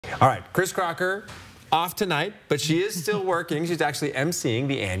All right, Chris Crocker off tonight, but she is still working. She's actually emceeing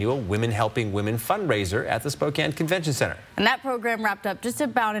the annual Women Helping Women fundraiser at the Spokane Convention Center. And that program wrapped up just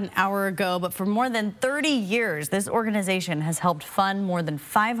about an hour ago, but for more than 30 years, this organization has helped fund more than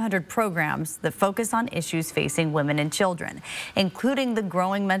 500 programs that focus on issues facing women and children, including the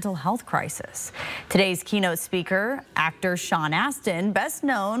growing mental health crisis. Today's keynote speaker, actor Sean Astin, best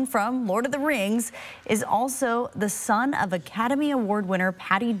known from Lord of the Rings, is also the son of Academy Award winner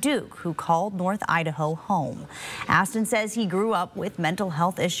Patty Duke, who called North Idaho home. Astin says he grew up with mental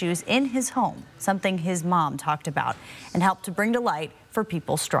health issues in his home, something his mom talked about and helped to bring to light for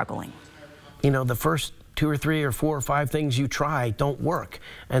people struggling. You know, the first 2 or 3 or 4 or 5 things you try don't work.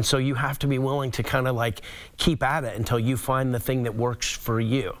 And so you have to be willing to kind of like keep at it until you find the thing that works for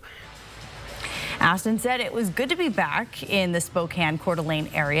you. Astin said it was good to be back in the Spokane Coeur d'Alene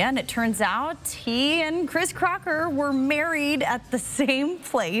area, and it turns out he and Chris Crocker were married at the same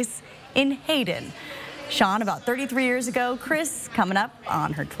place in Hayden. Sean, about 33 years ago, Chris coming up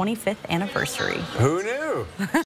on her 25th anniversary. Who knew?